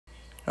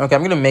Okay,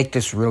 I'm gonna make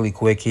this really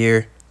quick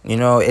here. You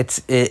know,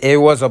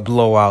 it was a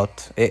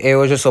blowout. It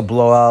was just a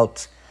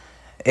blowout.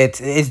 It's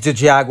the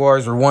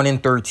Jaguars are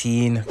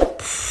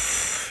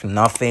 1-13.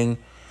 Nothing.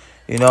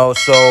 You know,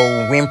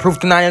 so we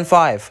improved to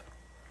 9-5.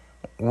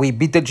 We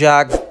beat the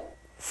Jags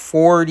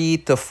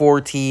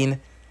 40-14.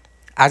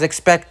 As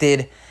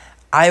expected,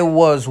 I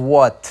was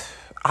what?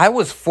 I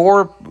was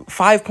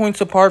 5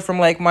 points apart from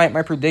like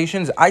my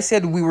predictions. I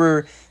said we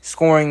were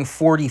scoring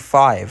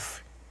 45.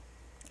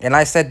 And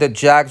I said the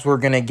Jags were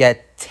gonna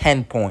get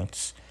 10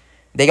 points.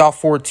 They got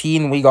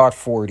 14, we got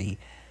 40.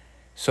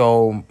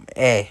 So,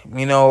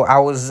 you know, I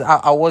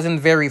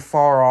wasn't very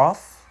far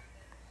off.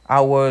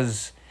 I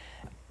was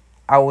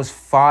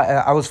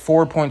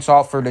 4 points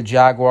off for the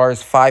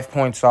Jaguars, 5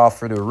 points off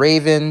for the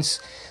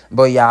Ravens.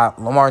 But yeah,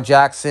 Lamar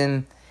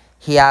Jackson,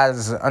 he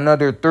has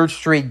another third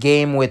straight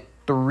game with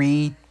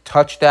 3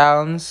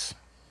 touchdowns.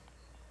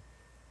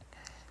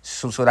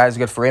 So that is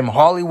good for him.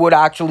 Hollywood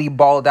actually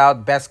balled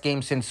out, best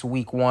game since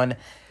week 1.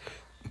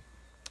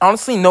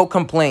 Honestly, no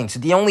complaints.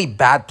 The only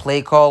bad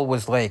play call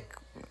was like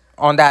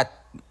on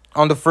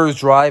the first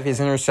drive, his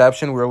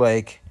interception. We're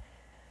like,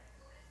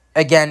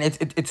 again,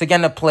 it's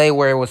again a play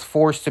where it was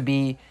forced to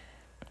be.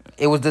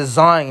 It was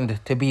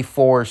designed to be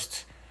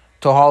forced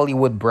to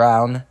Hollywood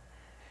Brown.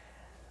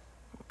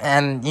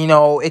 And, you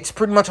know, it's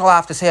pretty much all I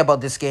have to say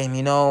about this game,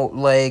 you know.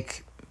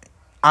 Like,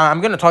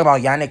 I'm going to talk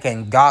about Yannick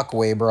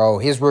Ngakoue, bro.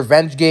 His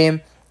revenge game.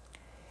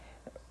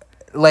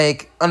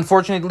 Like,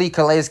 unfortunately,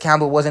 Calais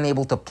Campbell wasn't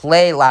able to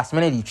play last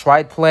minute. He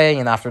tried playing,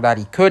 and after that,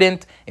 he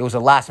couldn't. It was a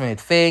last-minute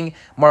thing.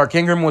 Mark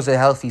Ingram was a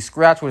healthy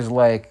scratch, was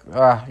like,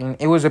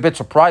 it was a bit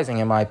surprising,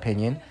 in my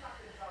opinion.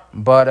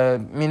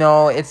 But, you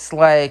know, it's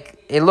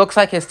like, it looks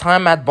like his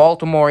time at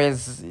Baltimore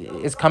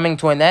is coming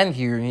to an end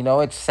here. You know,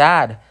 it's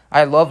sad.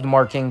 I loved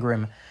Mark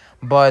Ingram.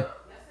 But,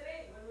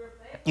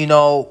 you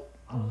know,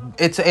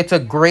 it's a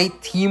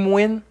great team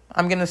win,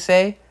 I'm going to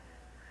say.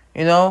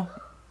 You know,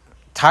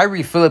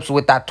 Tyree Phillips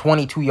with that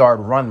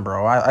 22-yard run,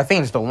 bro. I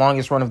think it's the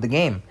longest run of the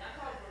game.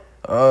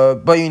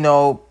 But, you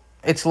know,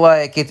 it's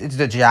like it's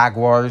the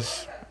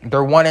Jaguars. They're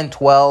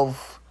 1-12.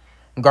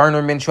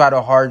 Gardner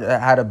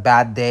Minshew had a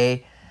bad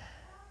day.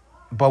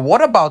 But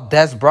what about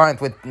Des Bryant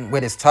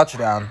with his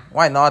touchdown?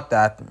 Why not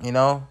that, you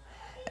know?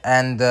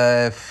 And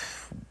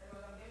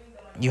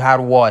you had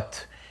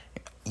what?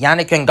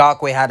 Yannick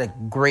Ngakoue had a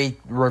great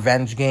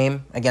revenge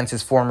game against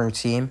his former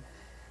team.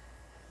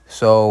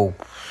 So,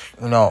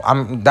 you know,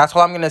 that's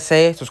all I'm going to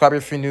say. Subscribe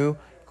if you're new.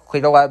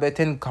 Click the like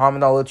button.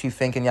 Comment on what you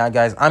think. And yeah,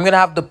 guys, I'm going to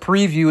have the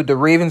preview, the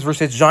Ravens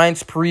versus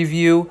Giants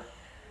preview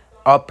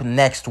up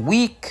next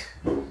week.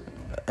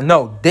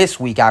 No, this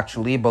week,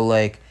 actually. But,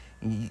 like,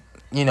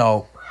 you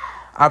know,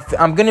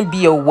 I'm going to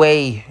be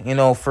away, you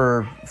know,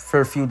 for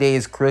a few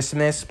days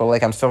Christmas. But,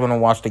 like, I'm still going to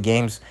watch the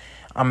games.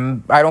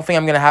 I don't think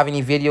I'm gonna have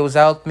any videos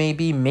out.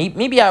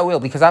 Maybe I will,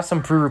 because I have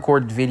some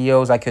pre-recorded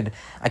videos. I could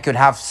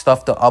have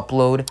stuff to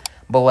upload,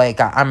 but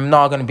like I'm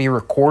not gonna be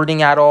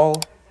recording at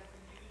all.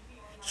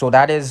 So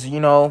that is,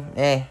 you know,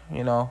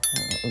 you know,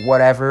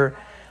 whatever.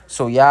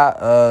 So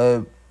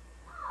yeah,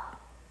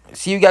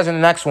 see you guys in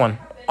the next one.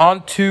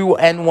 On to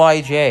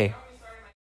NYJ.